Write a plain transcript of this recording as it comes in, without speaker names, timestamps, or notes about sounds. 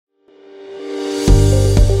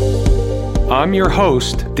I'm your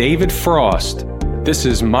host, David Frost. This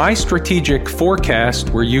is my strategic forecast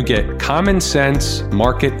where you get common sense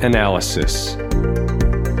market analysis.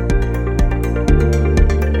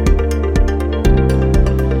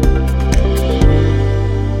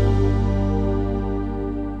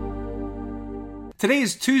 Today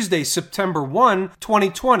is Tuesday, September 1,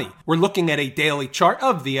 2020. We're looking at a daily chart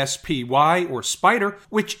of the SPY or Spider,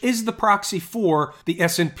 which is the proxy for the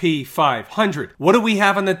S&P 500. What do we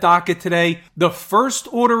have on the docket today? The first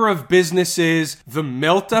order of business is the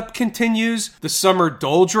melt-up continues, the summer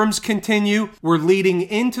doldrums continue, we're leading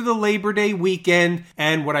into the Labor Day weekend,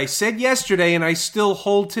 and what I said yesterday and I still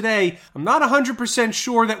hold today, I'm not 100%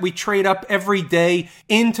 sure that we trade up every day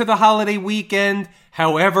into the holiday weekend.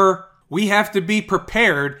 However, we have to be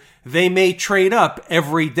prepared. They may trade up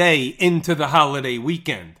every day into the holiday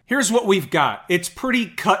weekend. Here's what we've got. It's pretty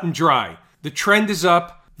cut and dry. The trend is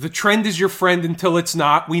up. The trend is your friend until it's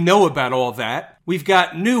not. We know about all that. We've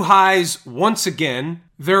got new highs once again.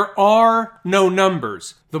 There are no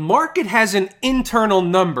numbers. The market has an internal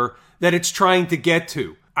number that it's trying to get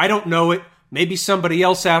to. I don't know it. Maybe somebody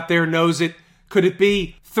else out there knows it. Could it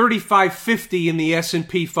be 3550 in the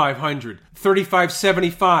S&P 500,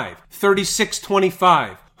 3575,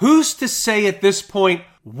 3625? Who's to say at this point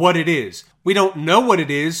what it is? We don't know what it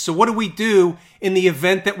is, so what do we do in the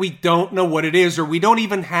event that we don't know what it is, or we don't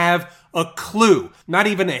even have a clue, not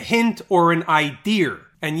even a hint or an idea?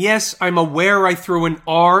 And yes, I'm aware I threw an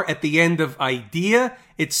R at the end of idea.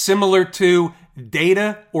 It's similar to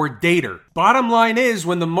data or dater. Bottom line is,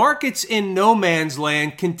 when the market's in no man's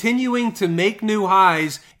land, continuing to make new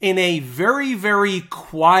highs in a very, very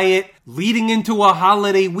quiet, leading into a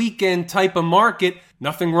holiday weekend type of market,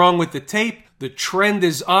 nothing wrong with the tape. The trend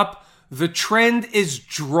is up. The trend is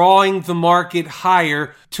drawing the market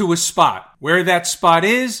higher to a spot. Where that spot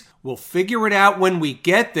is, we'll figure it out when we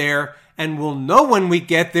get there. And we'll know when we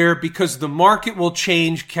get there because the market will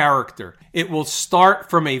change character. It will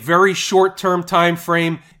start from a very short-term time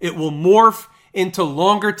frame. It will morph into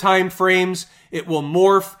longer time frames. It will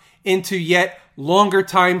morph into yet longer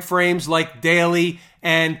time frames like daily.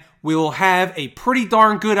 And we will have a pretty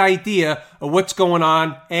darn good idea of what's going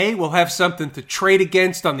on. A, we'll have something to trade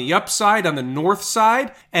against on the upside, on the north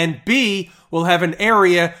side. And B, we'll have an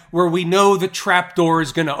area where we know the trapdoor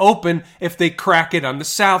is going to open if they crack it on the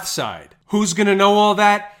south side. Who's going to know all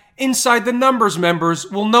that? Inside the Numbers members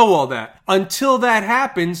will know all that. Until that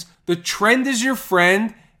happens, the trend is your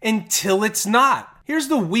friend until it's not. Here's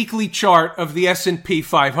the weekly chart of the S&P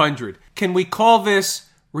 500. Can we call this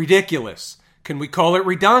ridiculous? Can we call it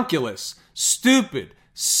redonkulous? Stupid?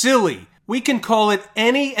 Silly? We can call it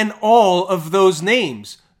any and all of those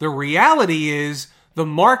names. The reality is, the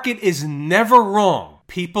market is never wrong.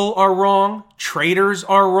 People are wrong. Traders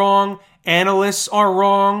are wrong. Analysts are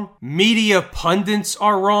wrong. Media pundits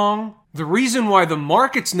are wrong. The reason why the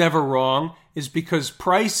market's never wrong is because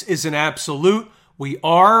price is an absolute. We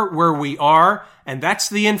are where we are, and that's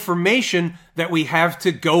the information that we have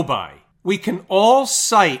to go by. We can all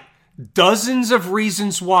cite dozens of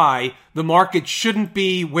reasons why the market shouldn't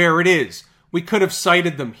be where it is. We could have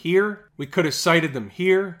cited them here. We could have cited them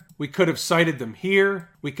here. We could have cited them here.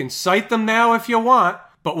 We can cite them now if you want,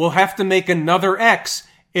 but we'll have to make another X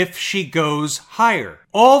if she goes higher.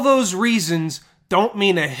 All those reasons don't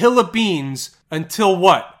mean a hill of beans until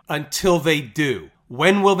what? Until they do.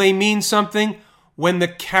 When will they mean something? When the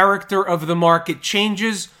character of the market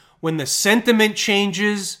changes, when the sentiment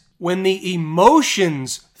changes, when the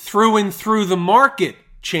emotions through and through the market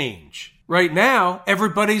change. Right now,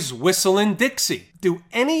 everybody's whistling Dixie. Do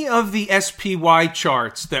any of the SPY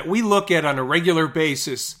charts that we look at on a regular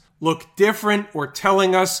basis look different or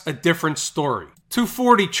telling us a different story?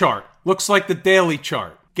 240 chart looks like the daily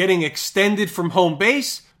chart, getting extended from home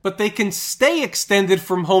base, but they can stay extended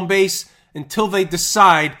from home base until they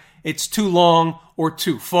decide it's too long or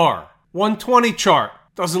too far. 120 chart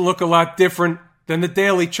doesn't look a lot different than the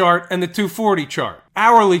daily chart and the 240 chart.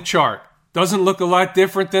 Hourly chart doesn't look a lot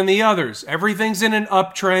different than the others. Everything's in an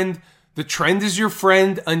uptrend. The trend is your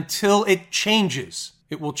friend until it changes.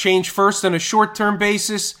 It will change first on a short-term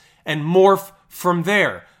basis and morph from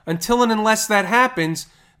there. Until and unless that happens,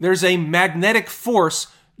 there's a magnetic force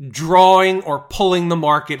drawing or pulling the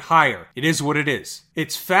market higher. It is what it is.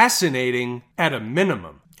 It's fascinating at a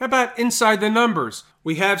minimum. How about inside the numbers?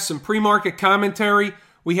 We have some pre-market commentary.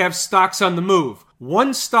 We have stocks on the move.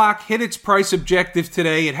 One stock hit its price objective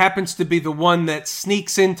today. It happens to be the one that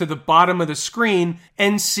sneaks into the bottom of the screen,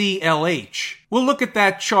 NCLH. We'll look at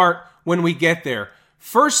that chart when we get there.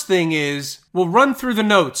 First thing is, we'll run through the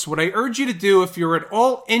notes. What I urge you to do if you're at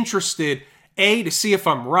all interested, A, to see if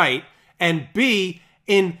I'm right, and B,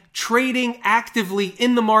 in trading actively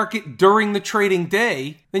in the market during the trading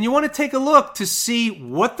day, then you want to take a look to see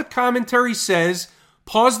what the commentary says,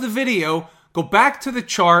 pause the video, go back to the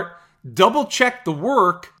chart, double check the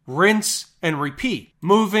work, rinse, and repeat.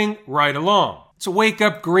 Moving right along. It's a wake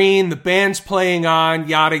up green, the band's playing on,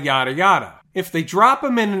 yada, yada, yada. If they drop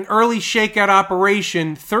them in an early shakeout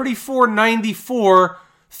operation, 34.94,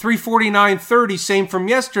 349.30, same from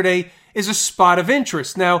yesterday, is a spot of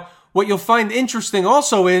interest. Now, what you'll find interesting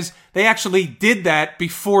also is they actually did that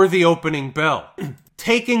before the opening bell,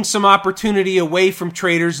 taking some opportunity away from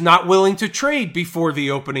traders not willing to trade before the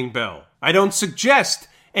opening bell. I don't suggest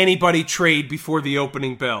anybody trade before the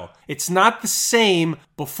opening bell. It's not the same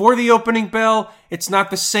before the opening bell. It's not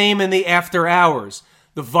the same in the after hours.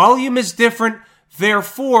 The volume is different.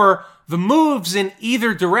 Therefore, the moves in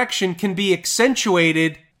either direction can be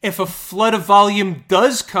accentuated if a flood of volume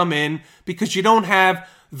does come in because you don't have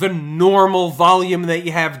the normal volume that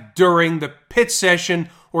you have during the pit session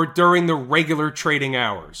or during the regular trading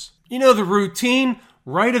hours. You know the routine.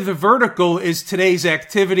 Right of the vertical is today's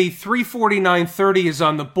activity. 349.30 is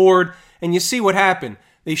on the board, and you see what happened.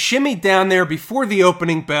 They shimmied down there before the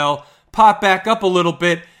opening bell, popped back up a little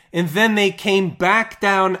bit, and then they came back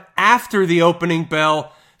down after the opening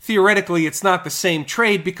bell. Theoretically, it's not the same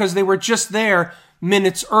trade because they were just there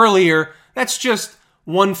minutes earlier. That's just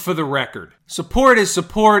one for the record. Support is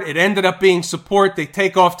support. It ended up being support. They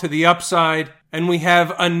take off to the upside, and we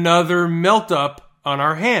have another melt up on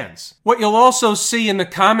our hands. What you'll also see in the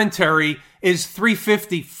commentary is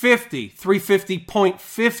 350.50.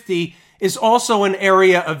 350.50 is also an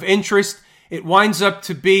area of interest. It winds up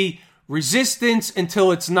to be resistance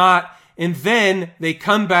until it's not, and then they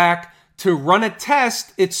come back to run a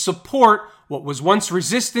test. It's support. What was once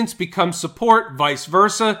resistance becomes support, vice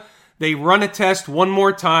versa. They run a test one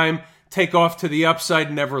more time, take off to the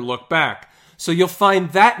upside, never look back. So you'll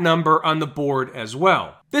find that number on the board as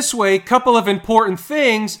well. This way, a couple of important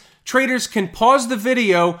things. Traders can pause the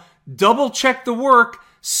video, double check the work,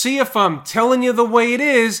 see if I'm telling you the way it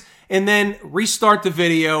is, and then restart the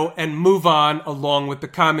video and move on along with the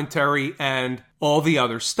commentary and all the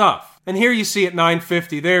other stuff. And here you see at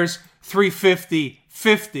 950, there's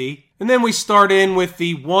 350.50. And then we start in with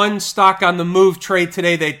the one stock on the move trade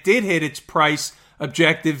today that did hit its price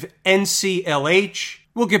objective, NCLH.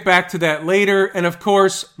 We'll get back to that later. And of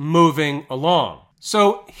course, moving along.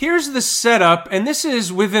 So here's the setup, and this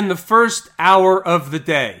is within the first hour of the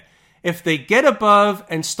day. If they get above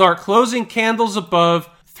and start closing candles above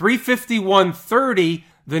 351.30,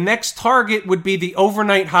 the next target would be the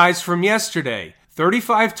overnight highs from yesterday,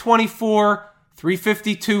 35.24,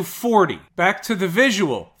 352.40. Back to the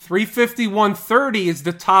visual, 351.30 is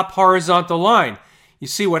the top horizontal line. You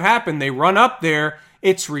see what happened? They run up there,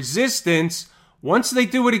 it's resistance. Once they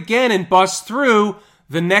do it again and bust through,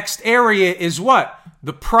 the next area is what?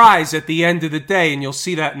 The prize at the end of the day, and you'll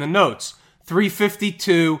see that in the notes.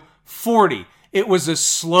 352.40. It was a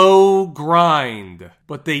slow grind,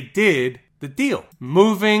 but they did the deal.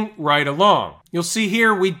 Moving right along. You'll see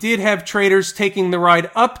here we did have traders taking the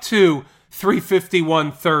ride up to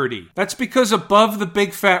 351.30. That's because above the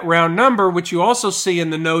big fat round number, which you also see in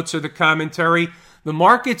the notes or the commentary, the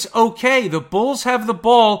market's okay. The bulls have the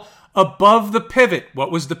ball above the pivot.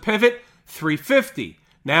 What was the pivot? 350.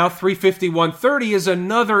 Now 351.30 is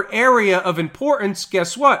another area of importance.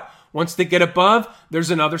 Guess what? Once they get above,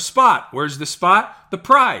 there's another spot. Where's the spot? The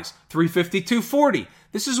prize, 352.40.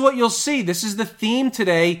 This is what you'll see. This is the theme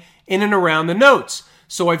today in and around the notes.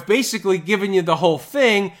 So I've basically given you the whole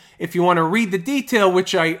thing. If you want to read the detail,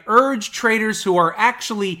 which I urge traders who are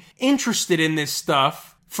actually interested in this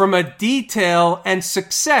stuff from a detail and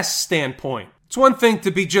success standpoint. It's one thing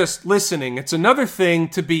to be just listening. It's another thing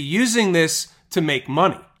to be using this to make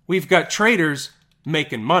money. We've got traders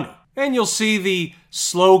making money. And you'll see the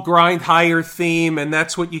slow grind higher theme, and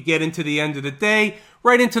that's what you get into the end of the day.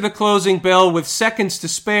 Right into the closing bell with seconds to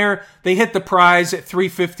spare. They hit the prize at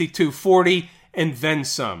 352.40 and then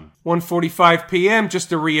some. 1:45 p.m.,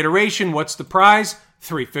 just a reiteration, what's the prize?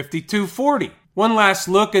 352.40. One last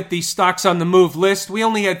look at the stocks on the move list. We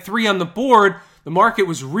only had 3 on the board. The market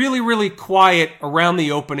was really quiet around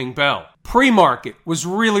the opening bell. Pre-market was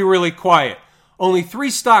really quiet. Only 3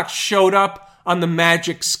 stocks showed up on the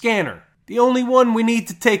magic scanner. The only one we need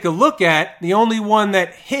to take a look at, the only one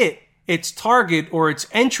that hit its target or its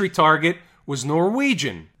entry target was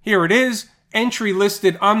Norwegian. Here it is, entry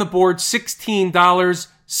listed on the board,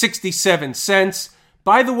 $16.67.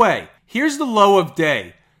 By the way, here's the low of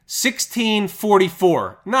day,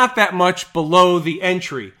 $16.44. Not that much below the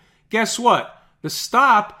entry. Guess what? The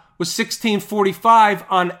stop was $16.45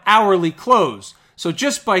 on hourly close. So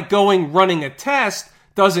just by running a test,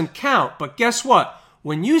 doesn't count. But guess what?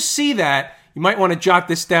 When you see that, you might want to jot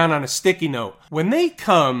this down on a sticky note. When they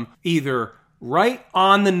come either right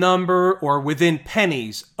on the number or within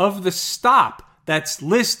pennies of the stop that's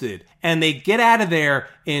listed, and they get out of there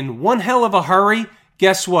in one hell of a hurry,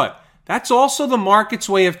 guess what? That's also the market's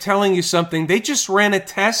way of telling you something. They just ran a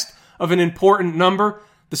test of an important number.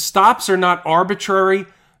 The stops are not arbitrary.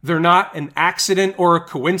 They're not an accident or a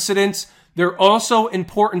coincidence. They're also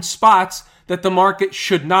important spots that the market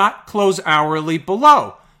should not close hourly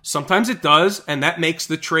below. Sometimes it does, and that makes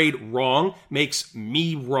the trade wrong, makes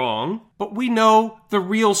me wrong. But we know the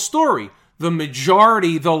real story. The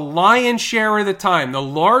majority, the lion's share of the time, the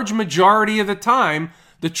large majority of the time,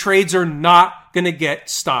 the trades are not going to get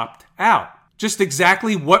stopped out. Just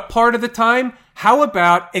exactly what part of the time? How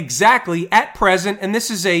about exactly at present, and this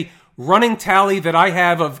is a running tally that I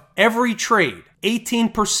have of every trade,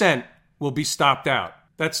 18% will be stopped out.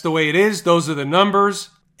 That's the way it is. Those are the numbers.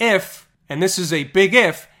 If, and this is a big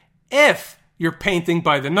if you're painting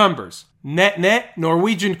by the numbers. Net,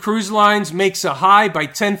 Norwegian Cruise Lines makes a high by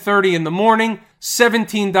 10:30 in the morning,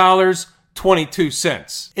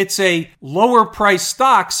 $17.22. It's a lower price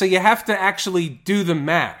stock, so you have to actually do the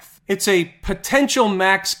math. It's a potential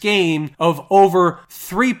max gain of over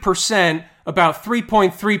 3%, about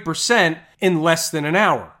 3.3% in less than an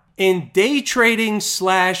hour. In day trading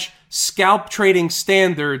 / scalp trading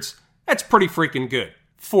standards, that's pretty freaking good,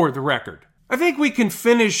 for the record. I think we can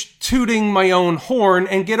finish tooting my own horn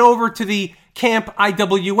and get over to the Camp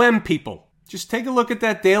IWM people. Just take a look at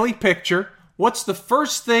that daily picture. What's the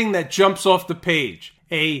first thing that jumps off the page?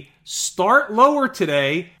 A start lower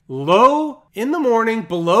today, low in the morning,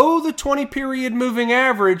 below the 20-period moving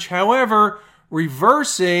average. However,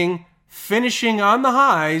 reversing, finishing on the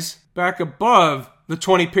highs back above the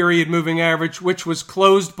 20-period moving average, which was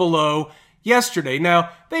closed below yesterday. Now,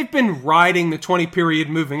 they've been riding the 20-period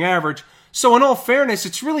moving average, so in all fairness,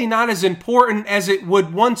 it's really not as important as it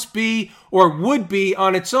would once be or would be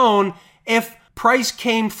on its own if price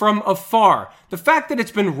came from afar. The fact that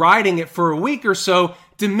it's been riding it for a week or so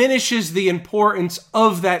diminishes the importance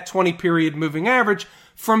of that 20-period moving average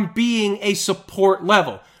from being a support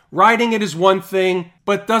level. Riding it is one thing,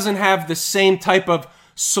 but doesn't have the same type of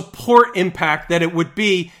support impact that it would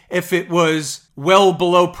be if it was well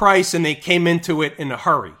below price and they came into it in a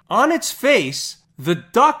hurry. On its face, the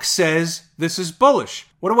duck says this is bullish.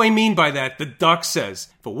 What do I mean by that? The duck says,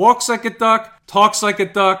 if it walks like a duck, talks like a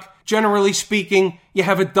duck, generally speaking, you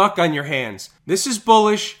have a duck on your hands. This is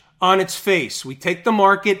bullish on its face. We take the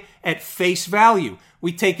market at face value.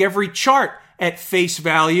 We take every chart at face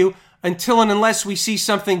value until and unless we see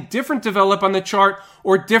something different develop on the chart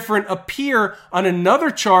or different appear on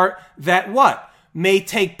another chart that what? May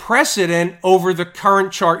take precedent over the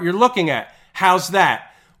current chart you're looking at. How's that?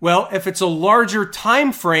 Well, if it's a larger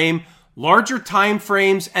time frames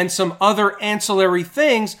and some other ancillary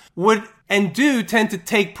things would and do tend to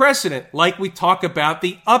take precedent, like we talk about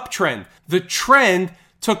the uptrend. The trend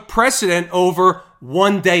took precedent over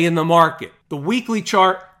 1 day in the market. The weekly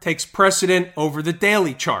chart takes precedent over the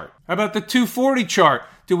daily chart. How about the 240 chart?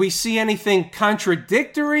 Do we see anything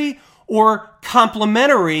contradictory or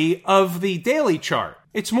complementary of the daily chart?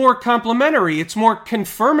 It's more complementary. It's more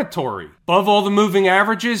confirmatory. Above all the moving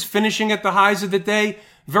averages, finishing at the highs of the day,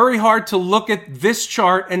 very hard to look at this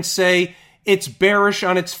chart and say it's bearish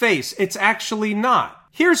on its face. It's actually not.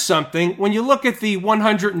 Here's something. When you look at the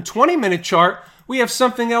 120-minute chart, we have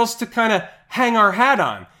something else to kind of hang our hat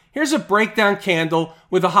on. Here's a breakdown candle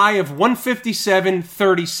with a high of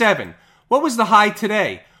 157.37. What was the high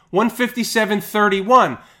today?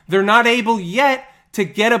 157.31. They're not able yet to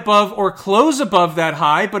get above or close above that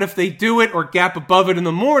high, but if they do it or gap above it in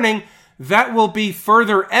the morning, that will be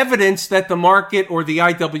further evidence that the market, or the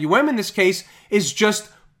IWM in this case, is just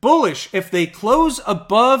bullish. If they close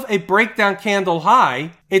above a breakdown candle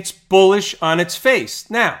high, it's bullish on its face.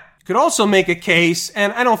 Now, you could also make a case,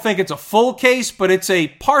 and I don't think it's a full case, but it's a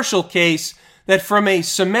partial case, that from a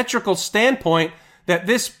symmetrical standpoint, that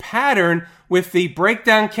this pattern with the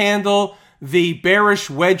breakdown candle, the bearish,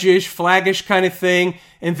 wedgish, flaggish kind of thing,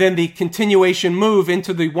 and then the continuation move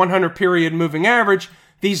into the 100-period moving average,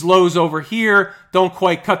 these lows over here don't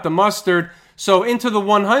quite cut the mustard. So into the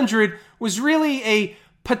 100 was really a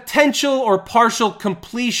potential or partial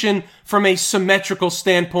completion from a symmetrical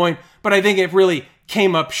standpoint, but I think it really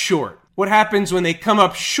came up short. What happens when they come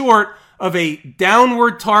up short of a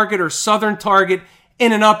downward target or southern target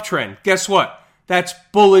in an uptrend? Guess what? That's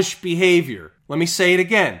bullish behavior. Let me say it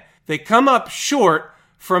again. They come up short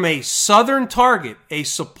from a southern target, a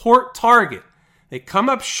support target. They come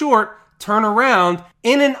up short, turn around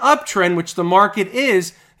in an uptrend, which the market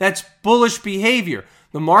is. That's bullish behavior.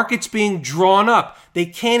 The market's being drawn up. They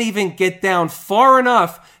can't even get down far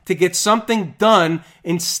enough to get something done.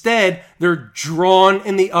 Instead, they're drawn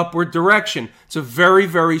in the upward direction. It's a very,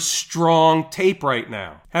 very strong tape right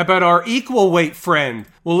now. How about our equal weight friend?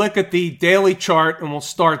 We'll look at the daily chart and we'll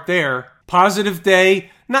start there. Positive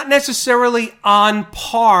day, not necessarily on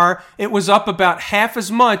par. It was up about half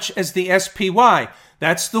as much as the SPY.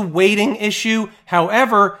 That's the weighting issue.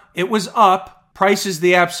 However, it was up. Price is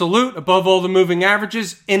the absolute above all the moving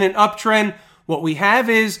averages in an uptrend. What we have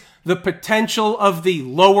is the potential of the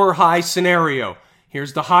lower high scenario.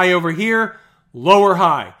 Here's the high over here, lower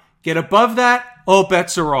high. Get above that, all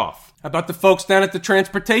bets are off. How about the folks down at the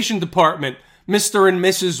transportation department? Mr. and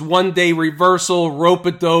Mrs. One-Day Reversal,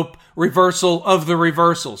 rope-a-dope, reversal of the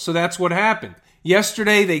reversal. So that's what happened.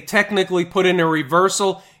 Yesterday, they technically put in a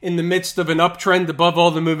reversal in the midst of an uptrend above all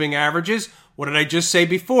the moving averages. What did I just say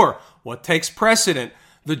before? What takes precedent?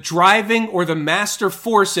 The driving or the master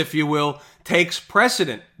force, if you will, takes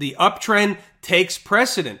precedent. The uptrend takes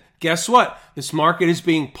precedent. Guess what? This market is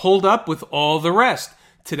being pulled up with all the rest.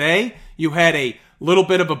 Today, you had a little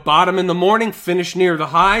bit of a bottom in the morning, finish near the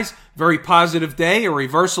highs. Very positive day, a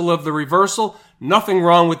reversal of the reversal. Nothing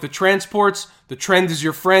wrong with the transports. The trend is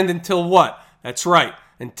your friend until what? That's right,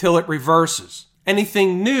 until it reverses.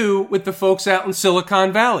 Anything new with the folks out in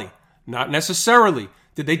Silicon Valley? Not necessarily.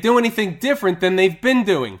 Did they do anything different than they've been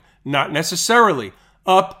doing? Not necessarily.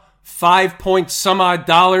 Up 5 point some odd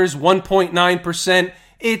dollars, 1.9%.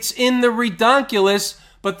 It's in the redonkulous,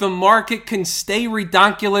 but the market can stay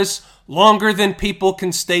redonkulous longer than people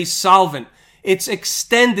can stay solvent. It's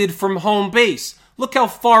extended from home base. Look how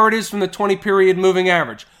far it is from the 20-period moving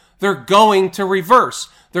average. They're going to reverse.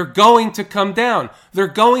 They're going to come down. They're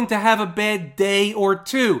going to have a bad day or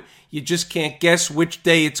two. You just can't guess which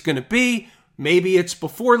day it's going to be. Maybe it's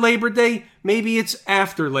before Labor Day. Maybe it's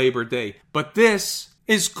after Labor Day. But this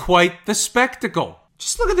is quite the spectacle.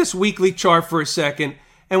 Just look at this weekly chart for a second.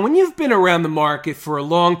 And when you've been around the market for a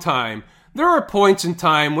long time, there are points in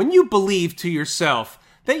time when you believe to yourself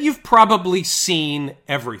that you've probably seen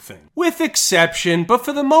everything. With exception, but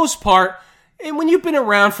for the most part, and when you've been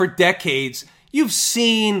around for decades, you've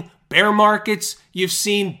seen bear markets, you've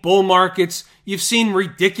seen bull markets, you've seen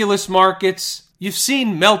ridiculous markets, you've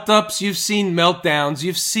seen melt-ups, you've seen meltdowns,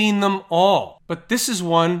 you've seen them all. But this is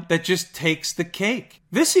one that just takes the cake.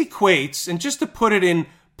 This equates, and just to put it in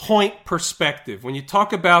point perspective, when you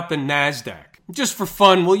talk about the NASDAQ, just for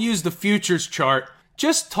fun, we'll use the futures chart,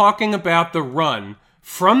 just talking about the run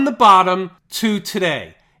from the bottom to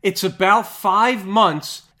today. It's about 5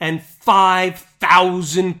 months and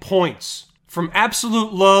 5,000 points. From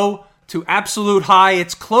absolute low to absolute high,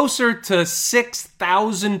 it's closer to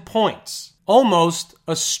 6,000 points. Almost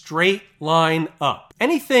a straight line up.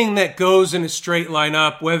 Anything that goes in a straight line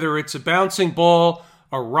up, whether it's a bouncing ball,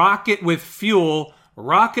 a rocket with fuel, a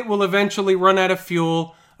rocket will eventually run out of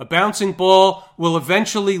fuel. A bouncing ball will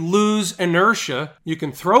eventually lose inertia. You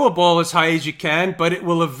can throw a ball as high as you can, but it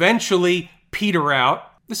will eventually peter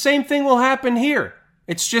out. The same thing will happen here.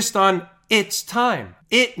 It's just on its time.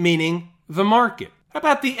 It meaning the market. How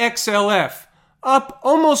about the XLF? Up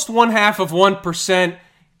almost 0.5%.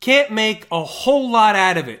 Can't make a whole lot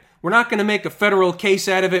out of it. We're not going to make a federal case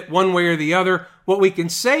out of it one way or the other. What we can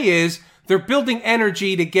say is they're building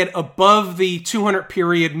energy to get above the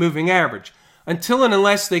 200-period moving average. Until and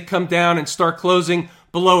unless they come down and start closing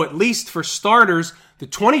below, at least for starters, the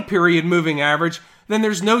 20-period moving average, then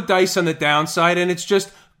there's no dice on the downside and it's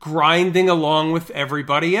just grinding along with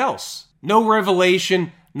everybody else. No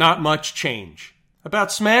revelation, not much change. About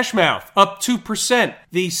Smashmouth, up 2%.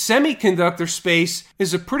 The semiconductor space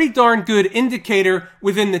is a pretty darn good indicator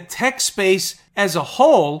within the tech space as a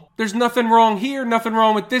whole. There's nothing wrong here, nothing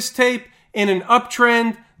wrong with this tape. In an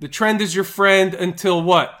uptrend, the trend is your friend until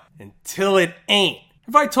what? Until it ain't.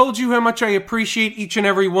 Have I told you how much I appreciate each and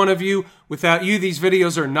every one of you? Without you, these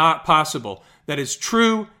videos are not possible. That is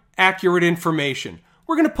true, accurate information.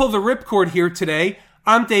 We're going to pull the ripcord here today.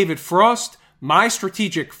 I'm David Frost, My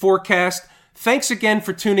Strategic Forecast. Thanks again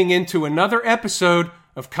for tuning in to another episode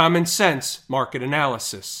of Common Sense Market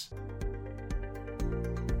Analysis.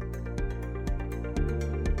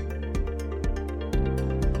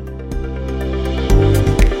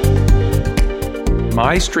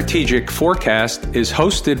 My Strategic Forecast is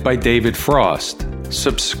hosted by David Frost.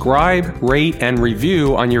 Subscribe, rate, and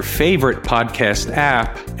review on your favorite podcast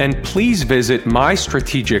app, and please visit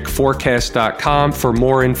mystrategicforecast.com for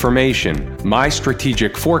more information. My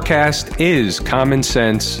Strategic Forecast is common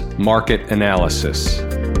sense market analysis.